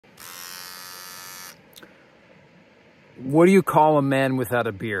What do you call a man without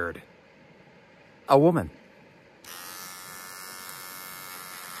a beard? A woman.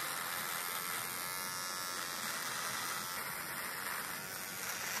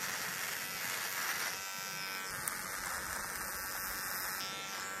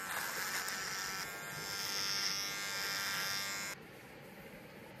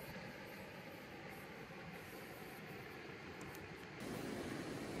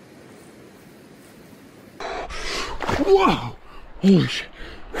 Whoa! Holy shit.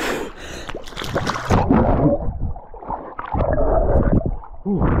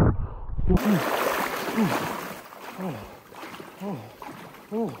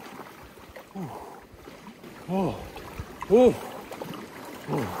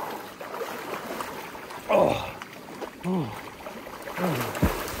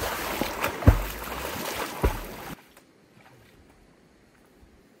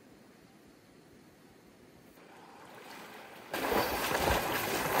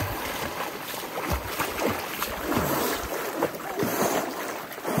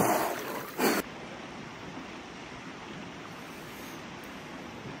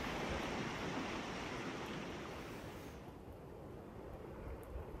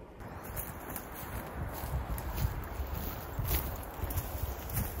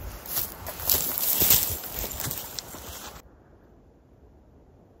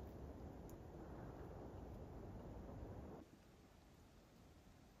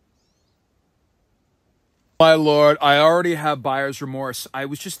 My lord, I already have buyer's remorse. I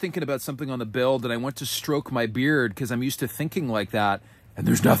was just thinking about something on the build and I went to stroke my beard because I'm used to thinking like that and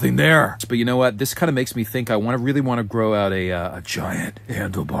there's nothing there. But you know what? This kind of makes me think I really want to grow out a giant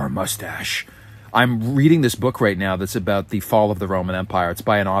handlebar mustache. I'm reading this book right now that's about the fall of the Roman Empire. It's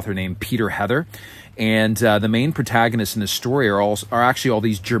by an author named Peter Heather. And the main protagonists in the story are actually all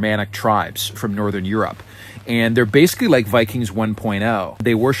these Germanic tribes from Northern Europe. And they're basically like Vikings 1.0.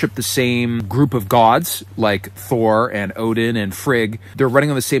 They worship the same group of gods, like Thor and Odin and Frigg. They're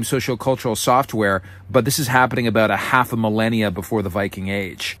running on the same socio-cultural software, but this is happening about a half a millennia before the Viking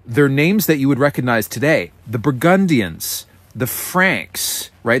Age. They're names that you would recognize today. The Burgundians, the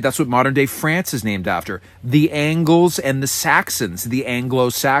Franks, right? That's what modern-day France is named after. The Angles and the Saxons, the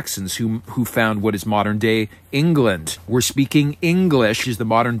Anglo-Saxons who found what is modern-day England. We're speaking English, is the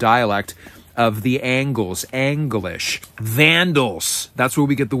modern dialect of the Angles, Anglish. Vandals, that's where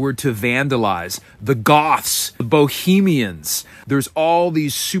we get the word to vandalize. The Goths, the Bohemians. There's all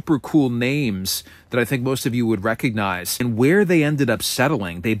these super cool names that I think most of you would recognize. And where they ended up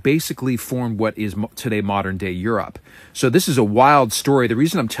settling, they basically formed what is today modern-day Europe. So this is a wild story. The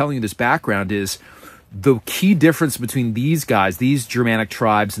reason I'm telling you this background is the key difference between these guys, these Germanic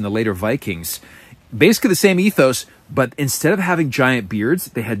tribes and the later Vikings, basically the same ethos, but instead of having giant beards,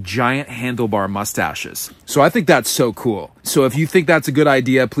 they had giant handlebar mustaches. So I think that's so cool. So if you think that's a good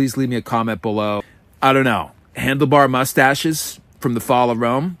idea, please leave me a comment below. I don't know. Handlebar mustaches from the fall of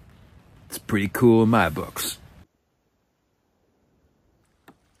Rome? It's pretty cool in my books.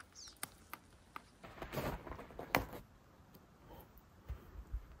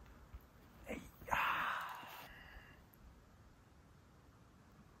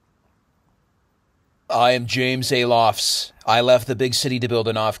 I am James ALOFS. I left the big city to build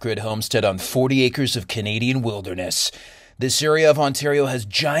an off-grid homestead on 40 acres of Canadian wilderness. This area of Ontario has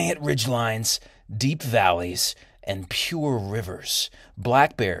giant ridgelines, deep valleys, and pure rivers.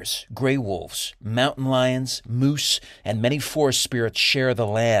 Black bears, gray wolves, mountain lions, moose, and many forest spirits share the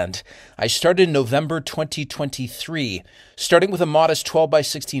land. I started in November 2023. Starting with a modest 12 by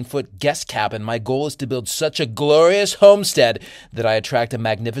 16 foot guest cabin, my goal is to build such a glorious homestead that I attract a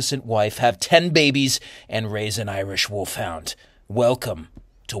magnificent wife, have 10 babies, and raise an Irish wolfhound. Welcome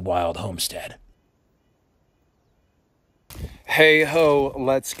to Wild Homestead. Hey ho,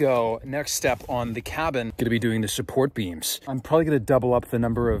 let's go. Next step on the cabin, going to be doing the support beams. I'm probably going to double up the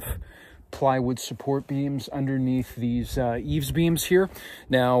number of plywood support beams underneath these eaves beams here.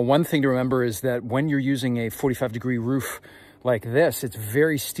 Now, one thing to remember is that when you're using a 45-degree roof like this, it's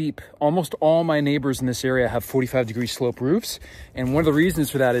very steep. Almost all my neighbors in this area have 45-degree slope roofs. And one of the reasons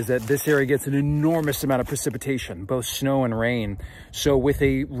for that is that this area gets an enormous amount of precipitation, both snow and rain. So with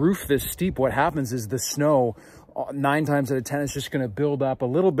a roof this steep, what happens is the snow 9 times out of 10 is just going to build up a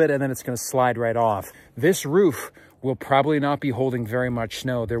little bit and then it's going to slide right off. This roof will probably not be holding very much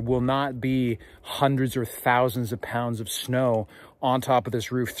snow. There will not be hundreds or thousands of pounds of snow on top of this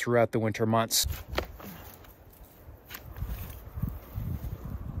roof throughout the winter months.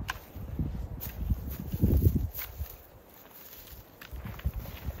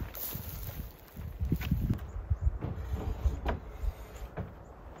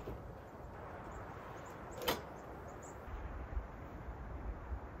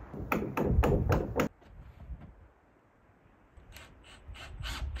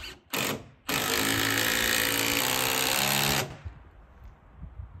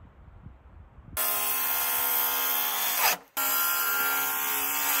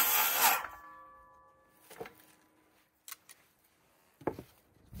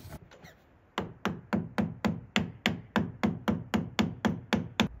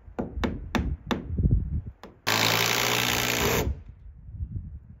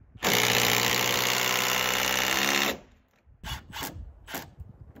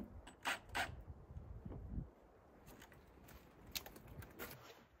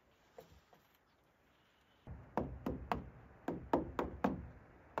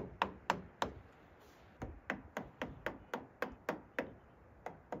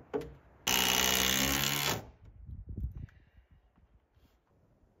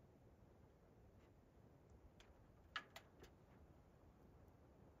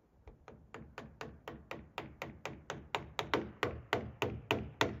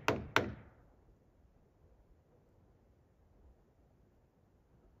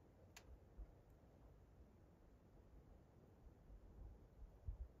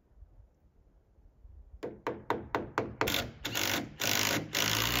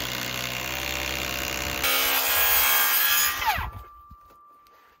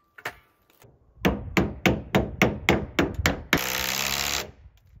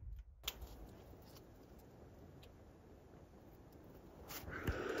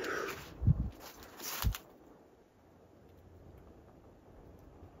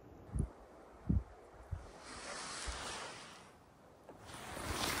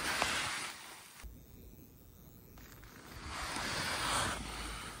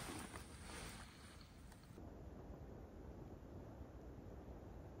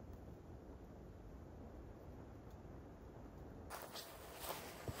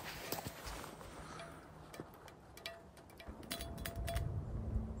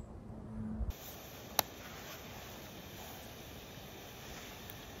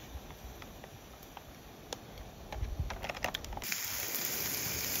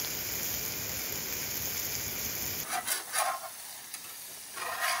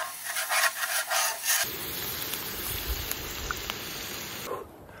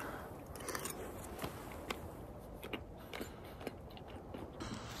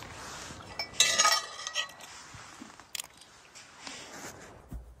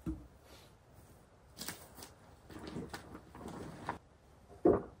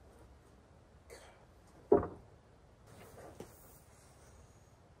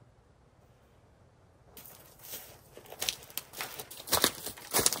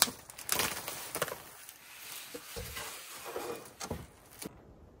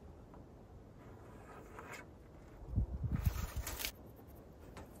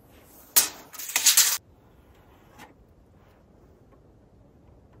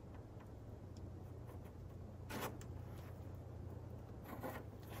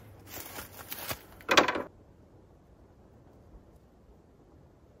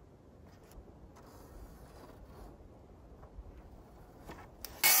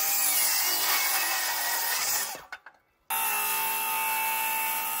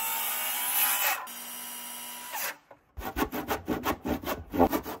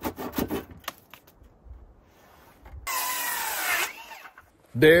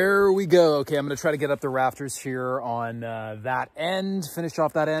 There we go. Okay, I'm going to try to get up the rafters here on that end, finish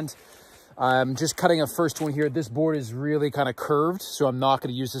off that end. I'm just cutting a first one here. This board is really kind of curved, so I'm not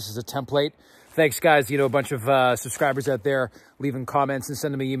going to use this as a template. Thanks, guys. You know, a bunch of subscribers out there leaving comments and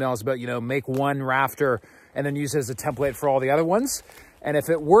sending me emails about, you know, make one rafter and then use it as a template for all the other ones. And if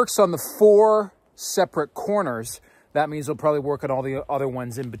it works on the 4 separate corners, that means it'll probably work on all the other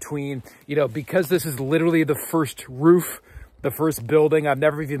ones in between. You know, because this is literally the first roof, the first building. I've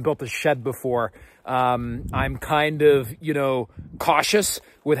never even built a shed before. I'm kind of, you know, cautious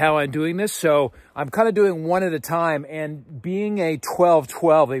with how I'm doing this. So I'm kind of doing one at a time. And being a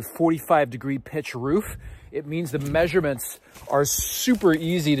 12-12, a 45-degree pitch roof, it means the measurements are super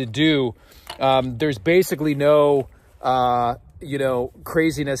easy to do. There's basically no, you know,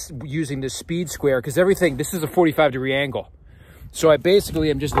 craziness using the speed square because everything, this is a 45-degree angle. So I basically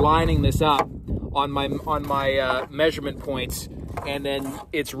am just lining this up on my measurement points, and then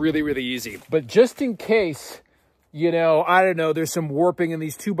it's really, really easy. But just in case, you know, I don't know, there's some warping in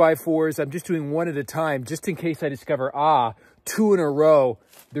these 2x4s, I'm just doing one at a time, just in case I discover, 2 in a row,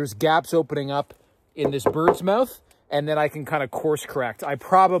 there's gaps opening up in this bird's mouth, and then I can kind of course correct. I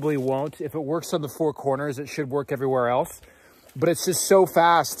probably won't. If it works on the 4 corners, it should work everywhere else. But it's just so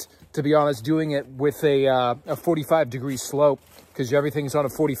fast, to be honest, doing it with a 45-degree slope, because everything's on a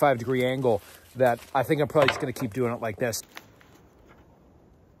 45-degree angle, that I think I'm probably just going to keep doing it like this.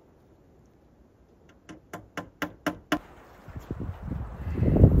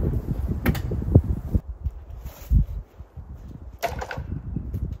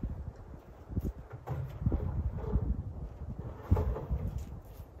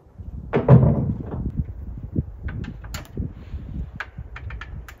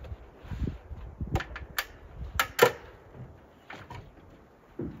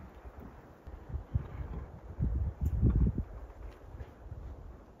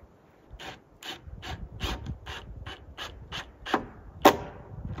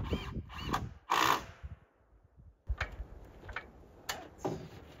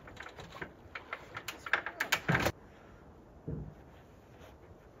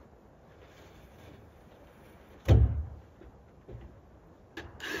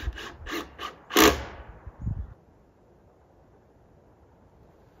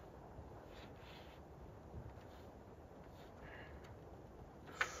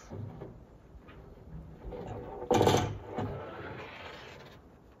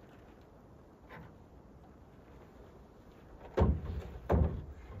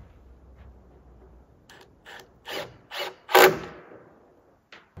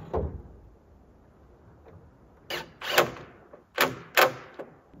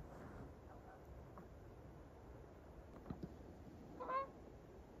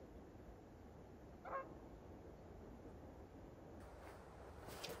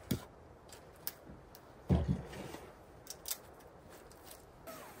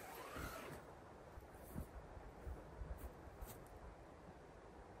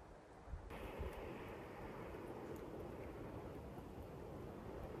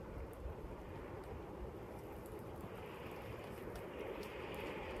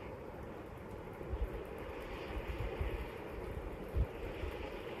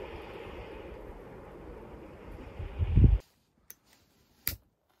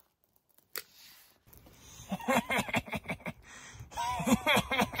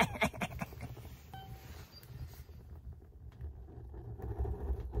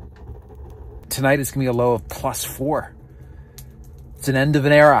 Tonight is going to be a low of +4. It's an end of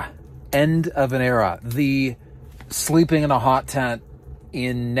an era. End of an era. The sleeping in a hot tent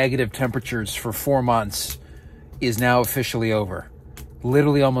in negative temperatures for 4 months is now officially over.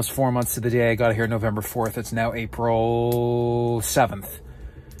 Literally almost 4 months to the day I got here November 4th. It's now April 7th.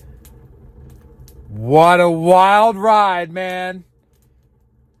 What a wild ride, man.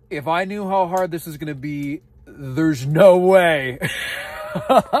 If I knew how hard this was going to be, there's no way.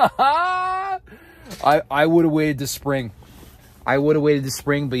 I would have waited to spring. I would have waited to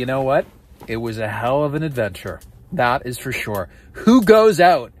spring, but you know what? It was a hell of an adventure. That is for sure. Who goes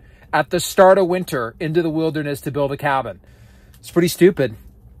out at the start of winter into the wilderness to build a cabin? It's pretty stupid.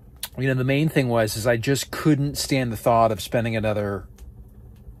 You know, the main thing was I just couldn't stand the thought of spending another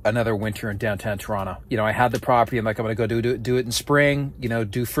winter in downtown Toronto. You know, I had the property. I'm like, I'm going to go do it in spring, you know,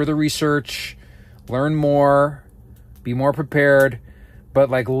 do further research, learn more, be more prepared. But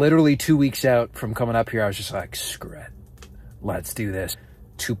like literally 2 weeks out from coming up here, I was just like, screw it. Let's do this.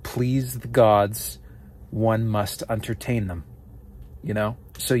 To please the gods, one must entertain them, you know?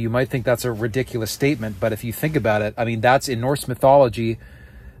 So you might think that's a ridiculous statement, but if you think about it, I mean, that's in Norse mythology,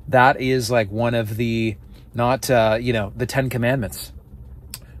 that is like one of the, not, you know, the 10 Commandments.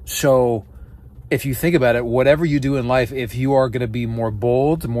 So if you think about it, whatever you do in life, if you are going to be more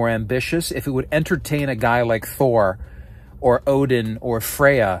bold, more ambitious, if it would entertain a guy like Thor or Odin or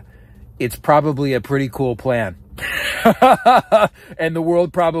Freya, it's probably a pretty cool plan. And the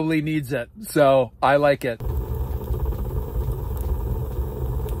world probably needs it. So I like it.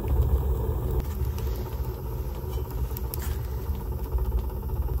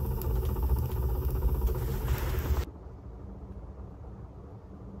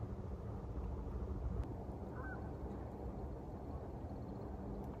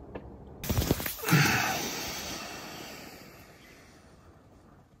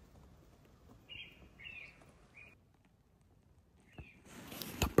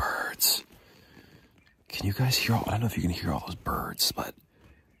 Birds. Can you guys hear I don't know if you can hear all those birds, but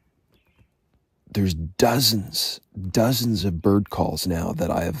there's dozens of bird calls now that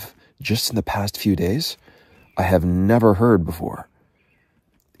I have, just in the past few days, I have never heard before.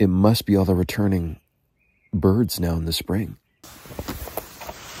 It must be all the returning birds now in the spring.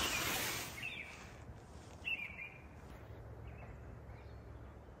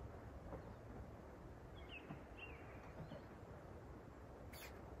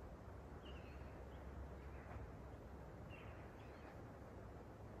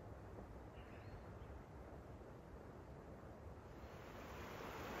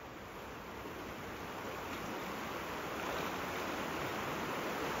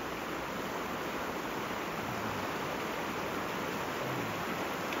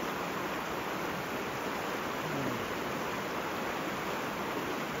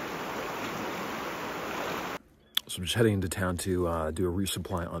 So I'm just heading into town to do a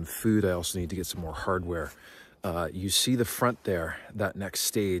resupply on food. I also need to get some more hardware. You see the front there, that next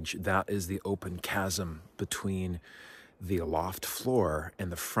stage, that is the open chasm between the loft floor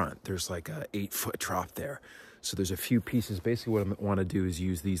and the front. There's like a 8-foot drop there. So there's a few pieces. Basically what I want to do is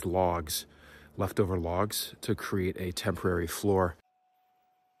use these logs, leftover logs, to create a temporary floor.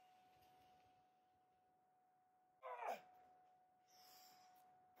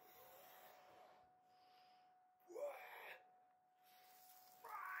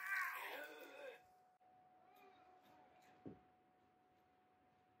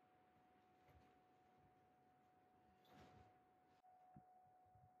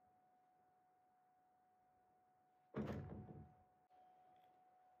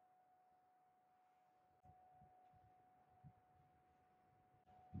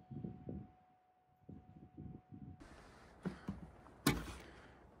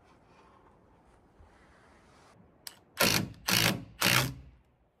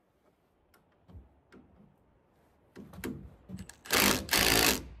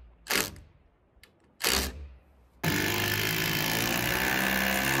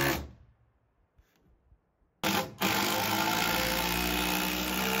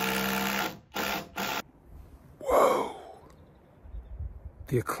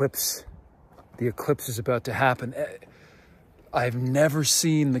 The eclipse is about to happen. I've never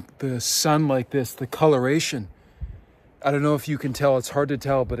seen the sun like this, the coloration. I don't know if you can tell, it's hard to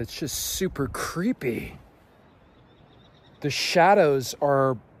tell, but it's just super creepy. The shadows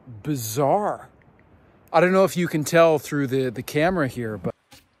are bizarre. I don't know if you can tell through the camera here, but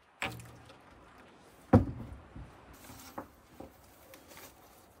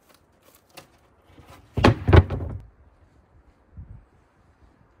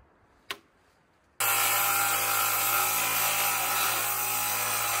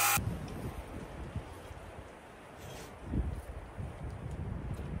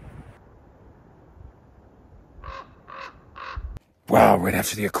wow, right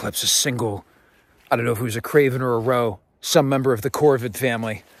after the eclipse, a single, I don't know if it was a craven or a roe, some member of the corvid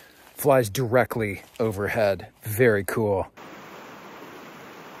family, flies directly overhead. Very cool.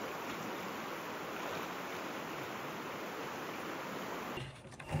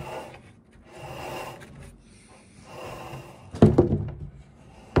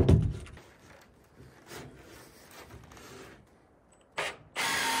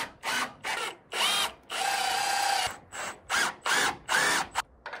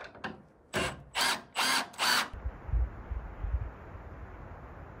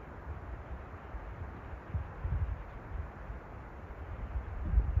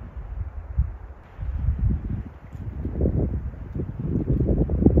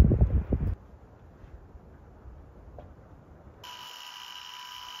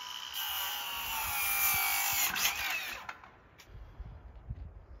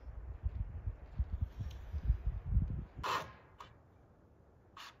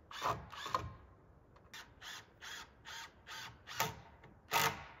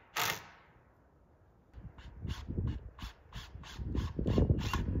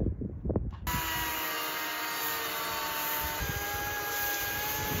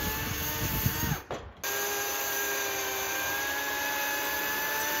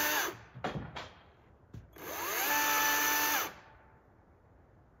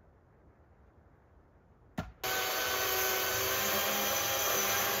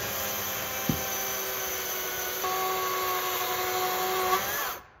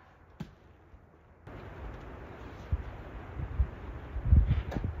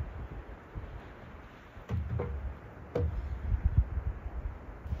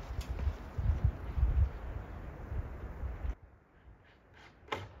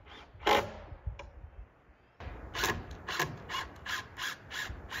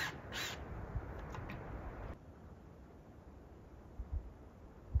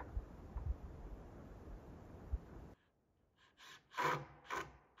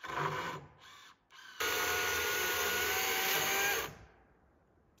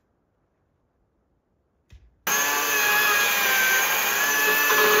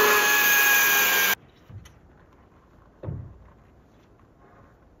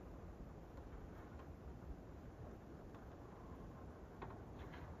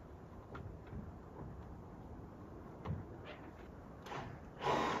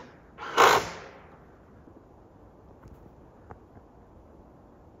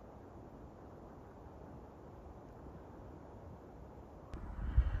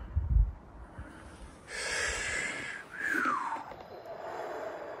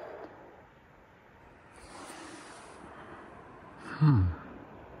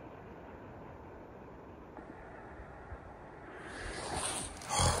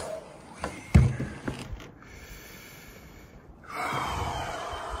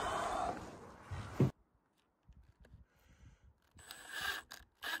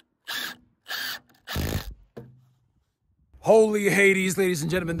 Holy Hades, ladies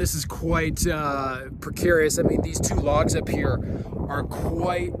and gentlemen, this is quite precarious. I mean, these two logs up here are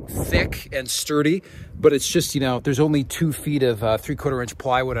quite thick and sturdy, but it's just, you know, there's only 2 feet of 3/4 inch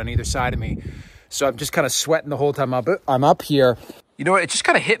plywood on either side of me. So I'm just kind of sweating the whole time I'm up here. You know what, it just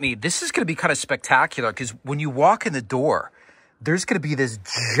kind of hit me. This is going to be kind of spectacular because when you walk in the door, there's going to be this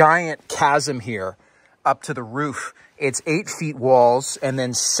giant chasm here up to the roof. It's 8 feet walls and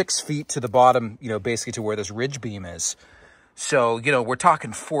then 6 feet to the bottom, you know, basically to where this ridge beam is. So, you know, we're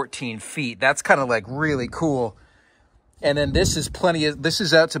talking 14 feet. That's kind of like really cool. And then this is this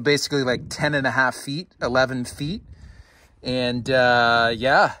is out to basically like 10.5 feet, 11 feet. And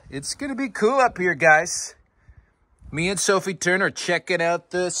yeah, it's going to be cool up here, guys. Me and Sophie Turner checking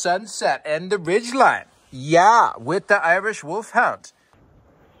out the sunset and the ridgeline. Yeah, with the Irish Wolfhound.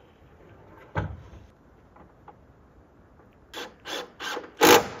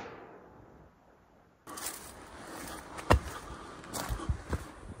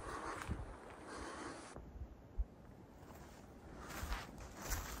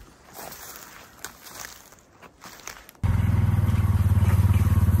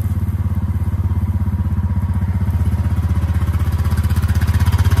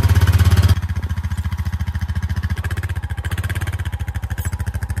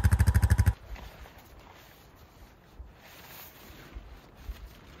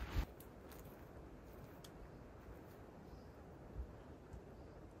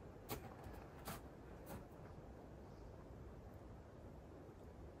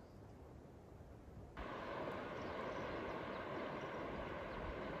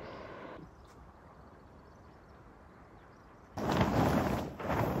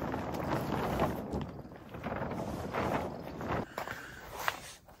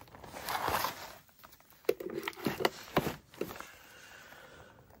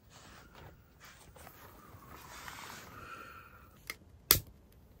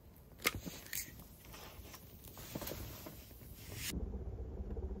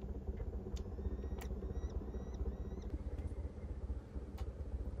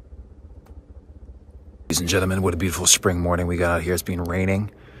 Ladies and gentlemen, what a beautiful spring morning we got out here. It's been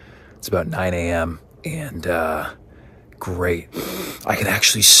raining. It's about 9 a.m. and great. I can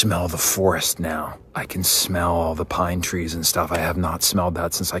actually smell the forest now. I can smell all the pine trees and stuff. I have not smelled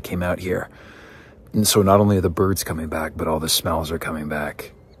that since I came out here. And so not only are the birds coming back, but all the smells are coming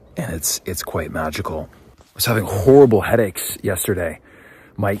back. And it's quite magical. I was having horrible headaches yesterday.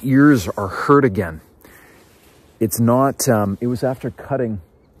 My ears are hurt again. It's not, it was after cutting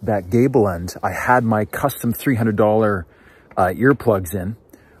that gable end. I had my custom $300 earplugs in.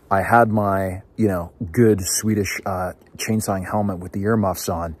 I had my, you know, good Swedish chainsawing helmet with the earmuffs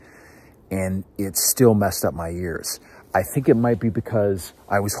on, and it still messed up my ears. I think it might be because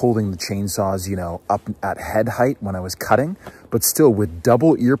I was holding the chainsaws, you know, up at head height when I was cutting, but still with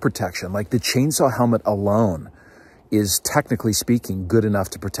double ear protection. Like the chainsaw helmet alone is technically speaking good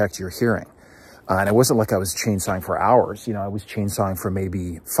enough to protect your hearing. And it wasn't like I was chainsawing for hours. You know, I was chainsawing for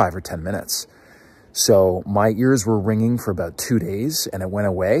maybe 5 or 10 minutes. So my ears were ringing for about 2 days and it went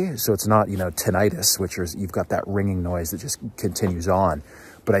away. So it's not, you know, tinnitus, which is, you've got that ringing noise that just continues on.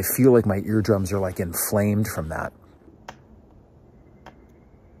 But I feel like my eardrums are like inflamed from that.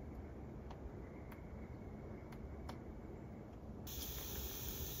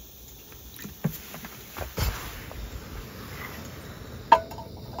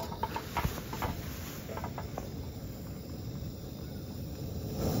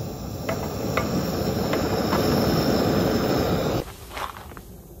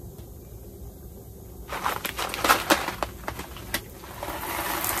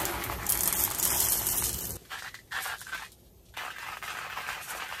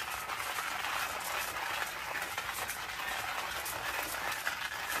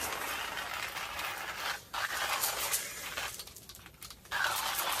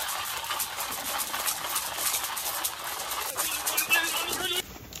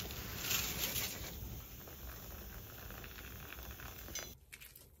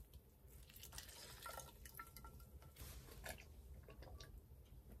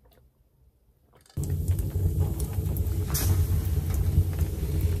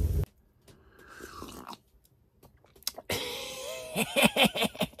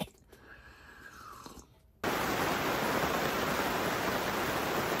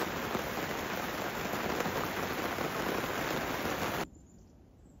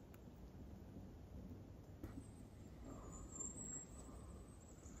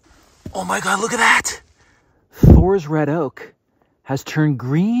 Oh my God, look at that. Thor's red oak has turned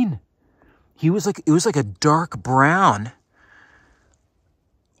green. It was like a dark brown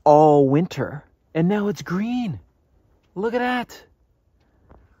all winter, and now it's green. Look at that.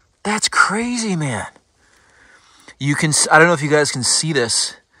 That's crazy, man. I don't know if you guys can see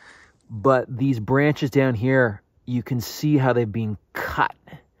this, but these branches down here, you can see how they've been cut.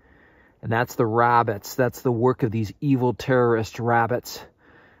 And that's the rabbits. That's the work of these evil terrorist rabbits.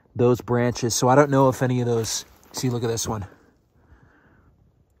 Those branches. So I don't know if any of those, see, look at this one.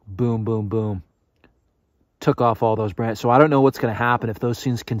 Boom, boom, boom. Took off all those branches. So I don't know what's going to happen, if those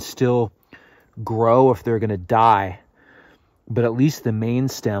things can still grow, if they're going to die. But at least the main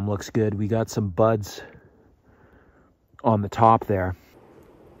stem looks good. We got some buds on the top there.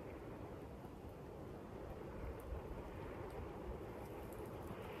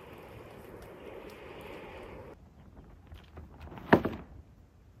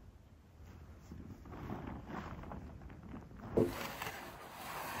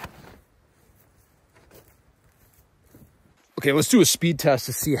 Okay, let's do a speed test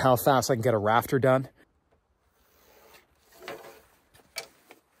to see how fast I can get a rafter done.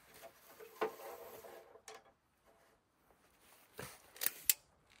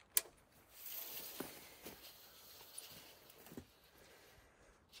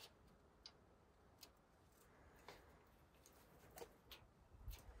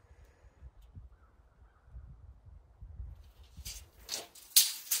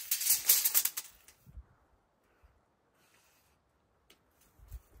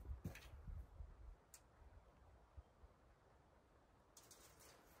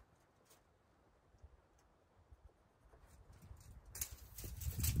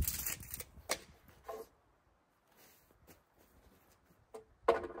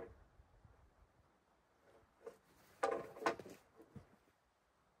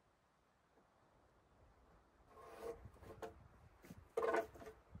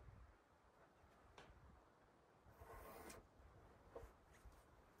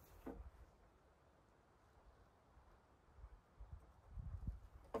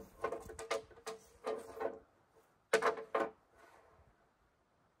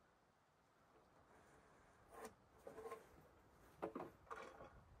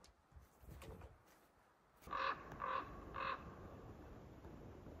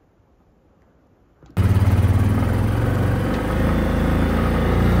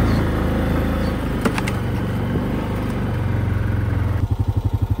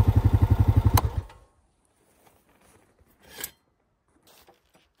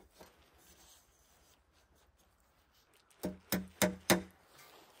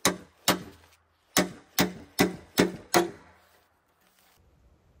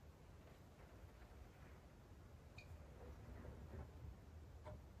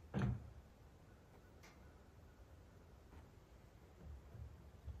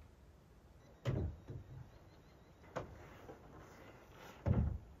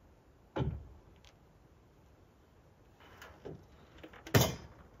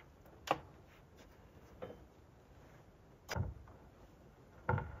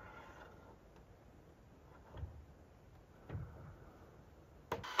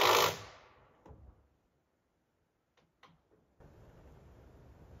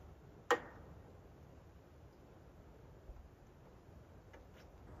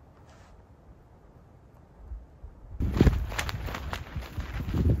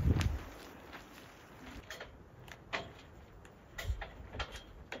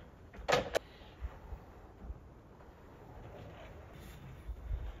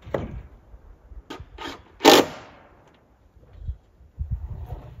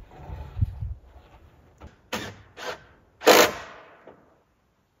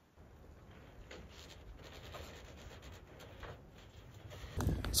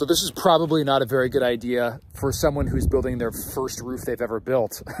 So this is probably not a very good idea for someone who's building their first roof they've ever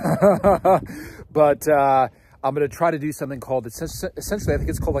built. But I'm going to try to do something called, essentially I think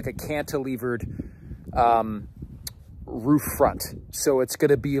it's called like a cantilevered roof front. So it's going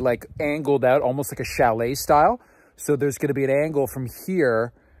to be like angled out, almost like a chalet style. So there's going to be an angle from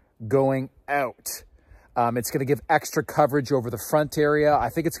here going out. It's going to give extra coverage over the front area. I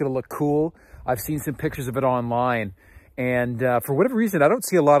think it's going to look cool. I've seen some pictures of it online. And for whatever reason, I don't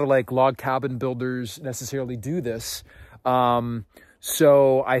see a lot of like log cabin builders necessarily do this.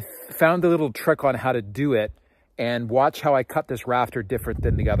 So I found a little trick on how to do it, and watch how I cut this rafter different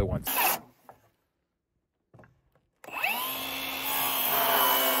than the other ones.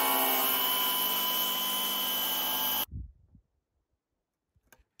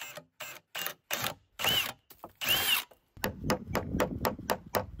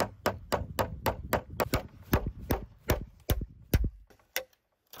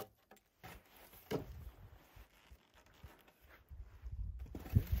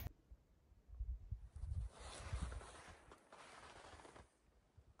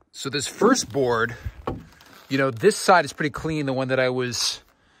 So this first board, you know, this side is pretty clean, the one that I was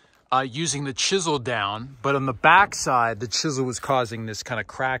using the chisel down, but on the back side, the chisel was causing this kind of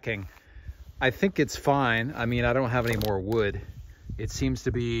cracking. I think it's fine. I mean, I don't have any more wood. It seems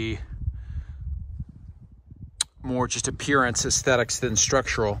to be more just appearance, aesthetics than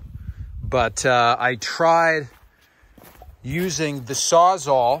structural. But I tried using the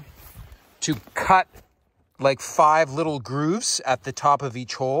Sawzall to cut like 5 little grooves at the top of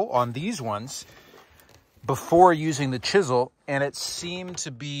each hole on these ones before using the chisel, and it seemed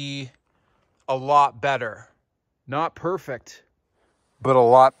to be a lot better. Not perfect, but a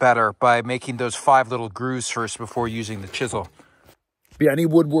lot better by making those 5 little grooves first before using the chisel. But yeah, any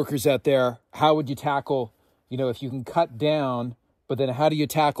woodworkers out there, how would you tackle, you know, if you can cut down, but then how do you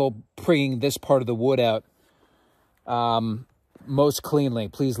tackle bringing this part of the wood out most cleanly?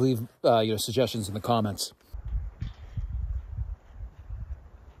 Please leave your suggestions in the comments.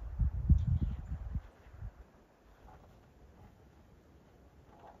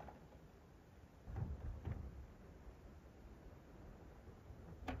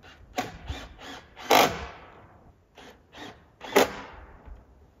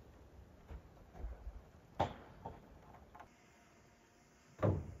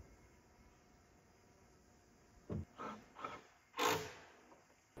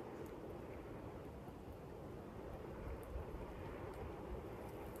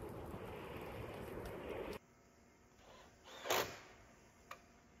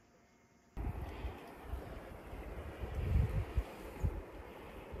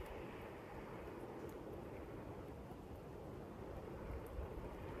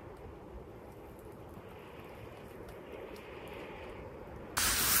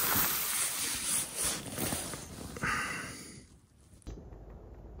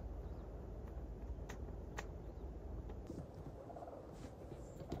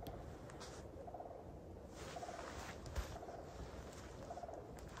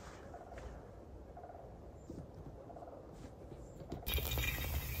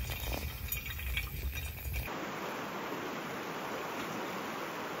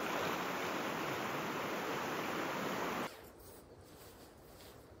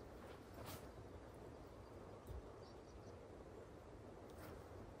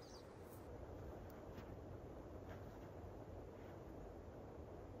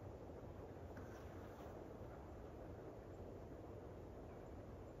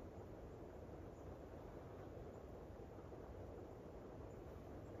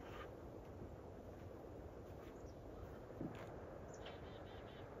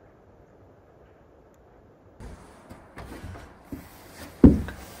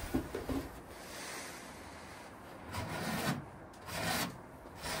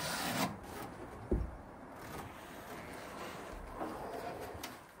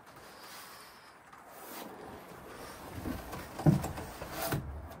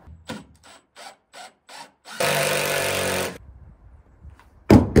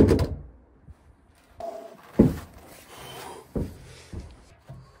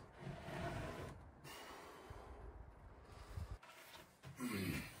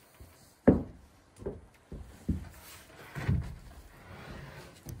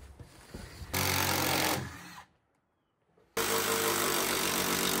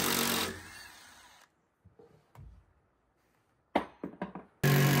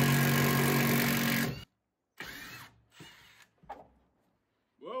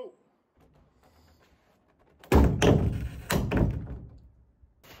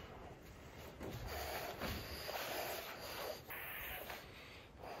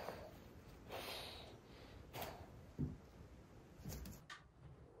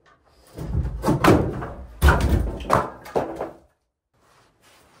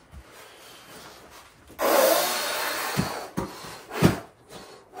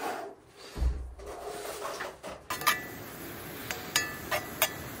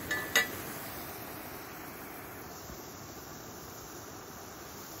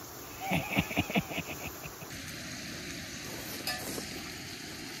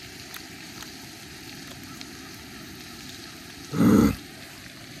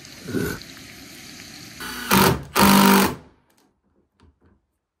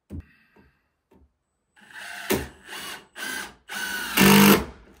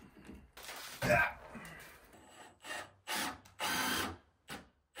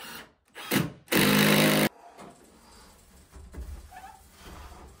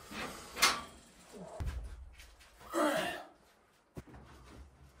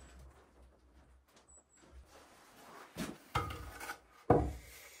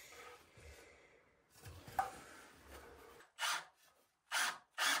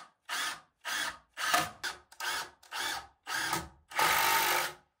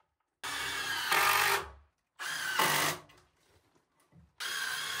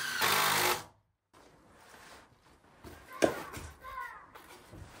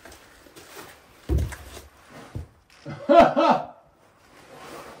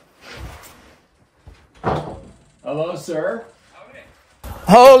 Hello, sir.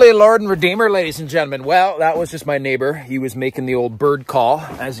 Holy Lord and Redeemer, ladies and gentlemen. Well, that was just my neighbor. He was making the old bird call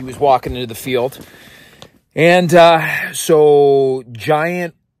as he was walking into the field. And so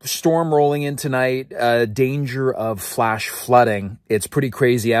giant storm rolling in tonight, danger of flash flooding. It's pretty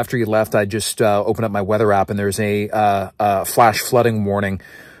crazy. After you left, I just opened up my weather app, and there's a flash flooding warning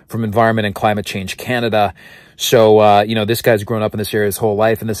from Environment and Climate Change Canada. So, you know, this guy's grown up in this area his whole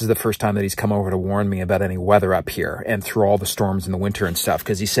life, and this is the first time that he's come over to warn me about any weather up here and through all the storms in the winter and stuff.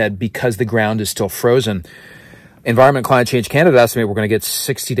 Because he said because the ground is still frozen, Environment and Climate Change Canada estimate we're going to get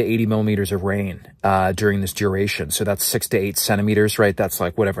 60 to 80 millimeters of rain during this duration. So that's 6 to 8 centimeters, right? That's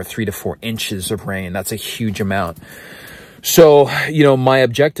like whatever, 3 to 4 inches of rain. That's a huge amount. So, you know, my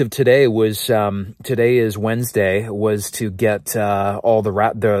objective today was, today is Wednesday, was to get all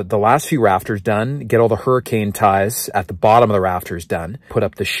the last few rafters done, get all the hurricane ties at the bottom of the rafters done, put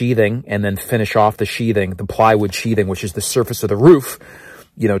up the sheathing, and then finish off the sheathing, the plywood sheathing, which is the surface of the roof,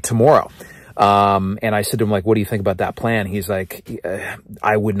 you know, tomorrow. And I said to him, like, what do you think about that plan? He's like,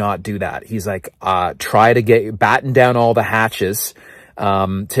 I would not do that. He's like, try to batten down all the hatches,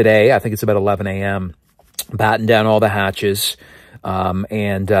 today. I think it's about 11 a.m. Batten down all the hatches,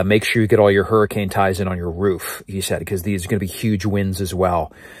 and make sure you get all your hurricane ties in on your roof, he said, because these are going to be huge winds as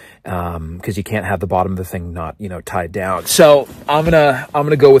well. Because you can't have the bottom of the thing not, you know, tied down. So I'm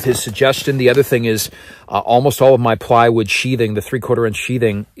gonna go with his suggestion. The other thing is, almost all of my plywood sheathing, the 3/4 inch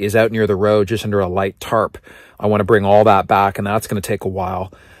sheathing, is out near the road, just under a light tarp. I want to bring all that back, and that's going to take a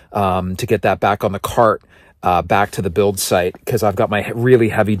while to get that back on the cart. Back to the build site, because I've got my really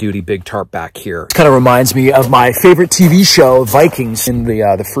heavy duty big tarp back here. Kind of reminds me of my favorite TV show, Vikings, in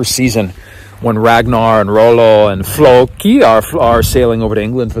the first season, when Ragnar and Rollo and Floki are sailing over to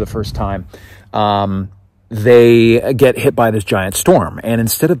England for the first time. They get hit by this giant storm, and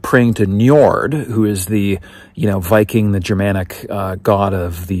instead of praying to Njord, who is the, you know, Viking, the Germanic god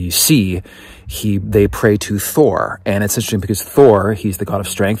of the sea, they pray to Thor. And it's interesting because Thor, he's the god of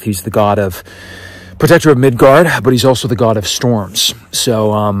strength, he's the god of protector of Midgard, but he's also the god of storms.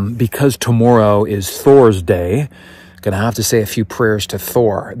 So because tomorrow is Thor's day, gonna have to say a few prayers to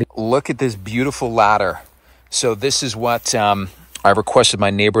Thor. Look at this beautiful ladder. So this is what I requested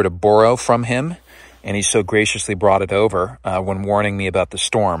my neighbor to borrow from him, and he so graciously brought it over when warning me about the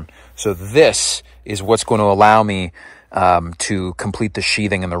storm. So this is what's going to allow me to complete the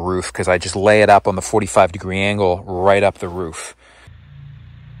sheathing in the roof, because I just lay it up on the 45-degree angle right up the roof.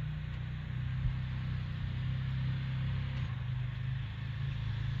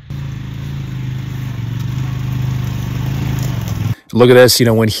 Look at this, you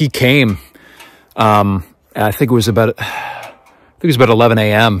know, when he came, I think it was about 11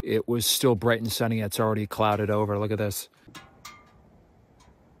 a.m. It was still bright and sunny. It's already clouded over. Look at this.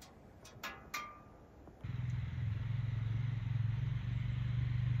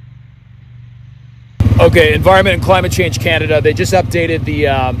 Okay, Environment and Climate Change Canada, they just updated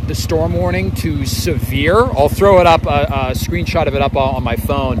the storm warning to severe. I'll throw it up, a screenshot of it up on my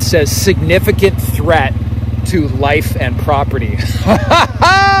phone. It says significant threat to life and property.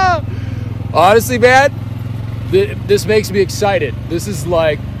 Honestly, man, this makes me excited. This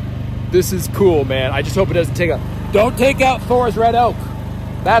is cool, man. I just hope it doesn't don't take out Thor's red oak.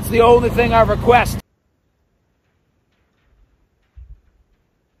 That's the only thing I request.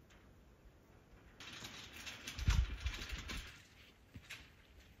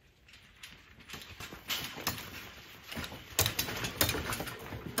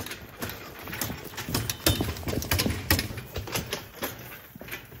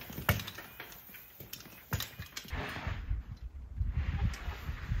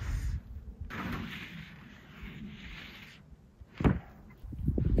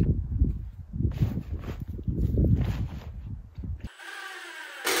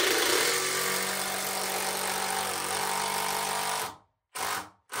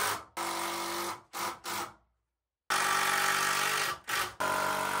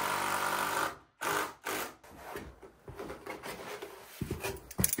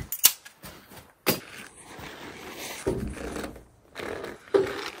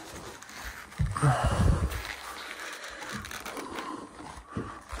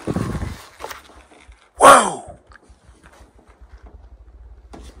 Whoa!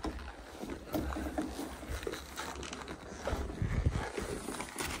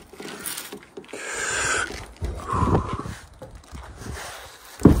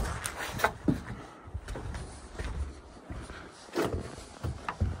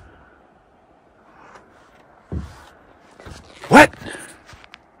 What?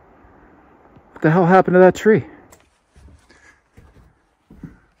 What the hell happened to that tree?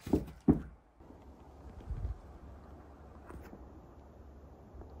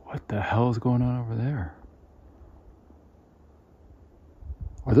 the hell is going on over there?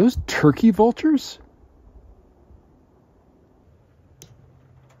 Are those turkey vultures?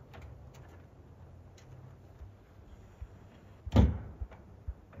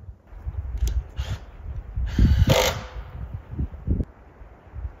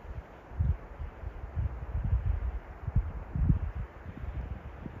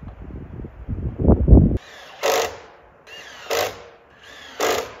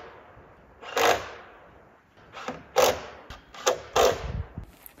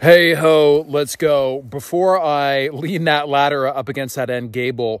 Hey ho, let's go. Before I lean that ladder up against that end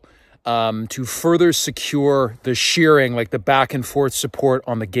gable, to further secure the shearing, like the back and forth support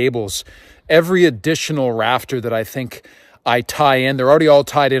on the gables, every additional rafter that I think I tie in, they're already all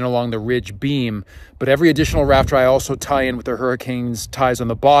tied in along the ridge beam, but every additional rafter I also tie in with the Hurricanes ties on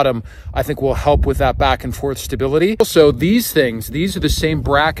the bottom, I think will help with that back and forth stability. Also, these things, these are the same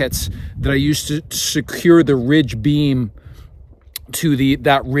brackets that I used to secure the ridge beam to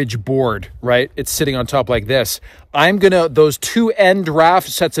that ridge board, right? It's sitting on top like this. I'm gonna, those two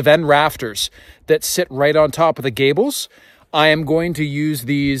sets of end rafters that sit right on top of the gables, I am going to use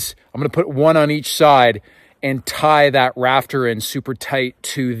these, I'm gonna put one on each side and tie that rafter in super tight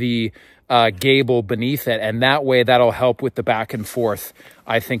to the gable beneath it. And that way that'll help with the back and forth,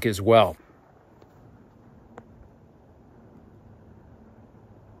 I think, as well.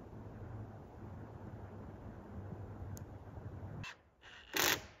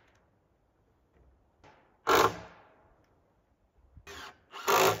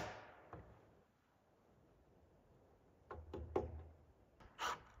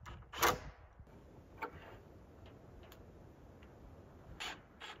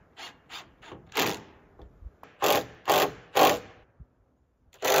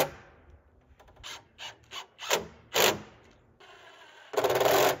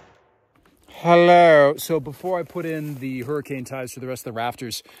 Hello. So before I put in the hurricane ties for the rest of the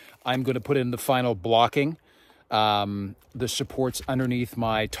rafters, I'm going to put in the final blocking, the supports underneath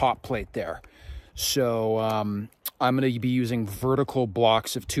my top plate there. So I'm going to be using vertical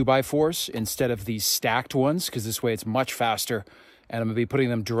blocks of 2x4s instead of these stacked ones, because this way it's much faster. And I'm going to be putting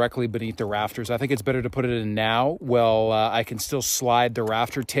them directly beneath the rafters. I think it's better to put it in now. Well, I can still slide the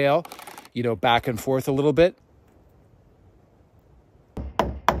rafter tail, you know, back and forth a little bit.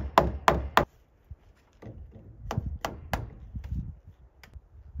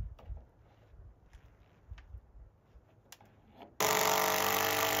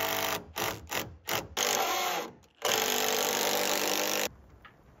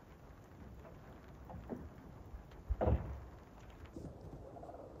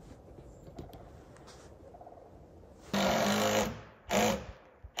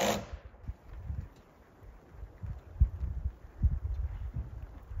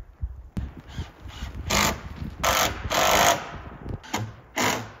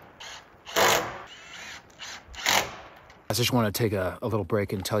 I just want to take a little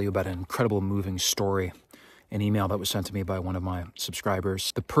break and tell you about an incredible moving story, an email that was sent to me by one of my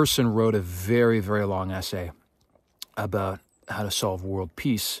subscribers. The person wrote a very, very long essay about how to solve world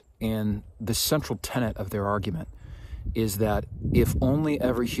peace, and the central tenet of their argument is that if only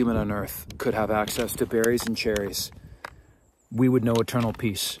every human on Earth could have access to berries and cherries, we would know eternal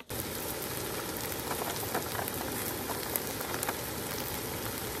peace.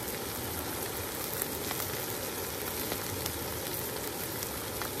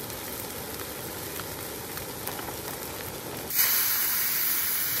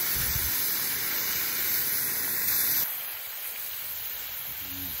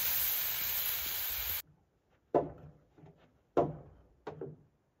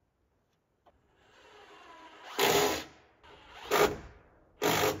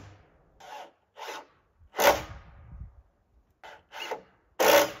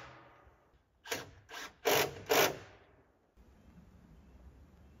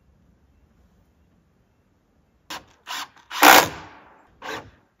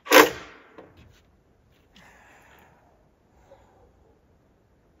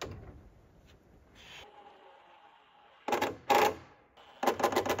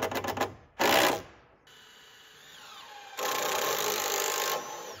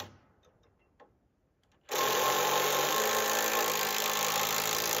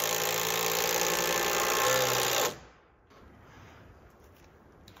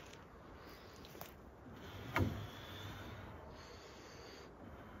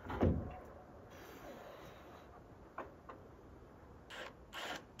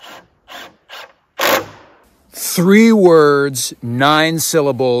 Three words, 9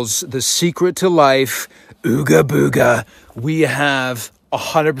 syllables, the secret to life, ooga booga. We have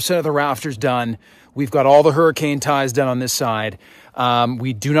 100% of the rafters done. We've got all the hurricane ties done on this side.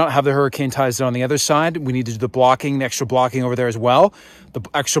 We do not have the hurricane ties done on the other side. We need to do the blocking, the extra blocking over there as well. The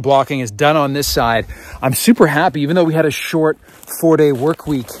extra blocking is done on this side. I'm super happy, even though we had a short 4-day work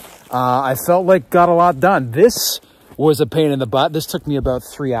week. I felt like got a lot done. This was a pain in the butt. This took me about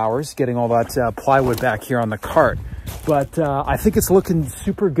 3 hours getting all that plywood back here on the cart. But I think it's looking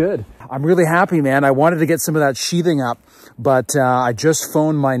super good. I'm really happy, man. I wanted to get some of that sheathing up, but I just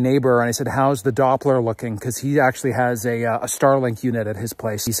phoned my neighbor and I said, how's the Doppler looking? Because he actually has a Starlink unit at his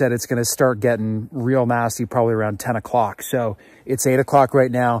place. He said it's going to start getting real nasty probably around 10 o'clock. So it's 8 o'clock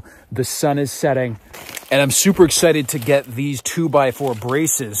right now. The sun is setting. And I'm super excited to get these 2x4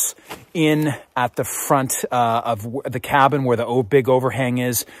 braces in at the front of the cabin where the big overhang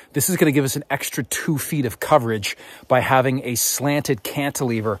is. This is going to give us an extra 2 feet of coverage by having a slanted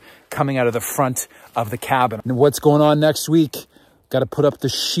cantilever coming out of the front of the cabin. And what's going on next week? Got to put up the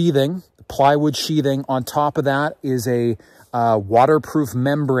sheathing, the plywood sheathing. On top of that is a waterproof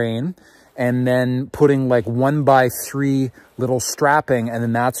membrane, and then putting like 1x3 little strapping. And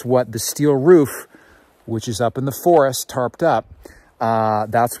then that's what the steel roof, which is up in the forest, tarped up.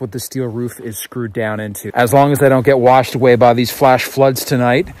 That's what the steel roof is screwed down into. As long as I don't get washed away by these flash floods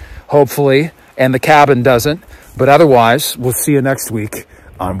tonight, hopefully, and the cabin doesn't. But otherwise, we'll see you next week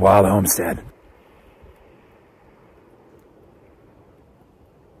on Wild Homestead.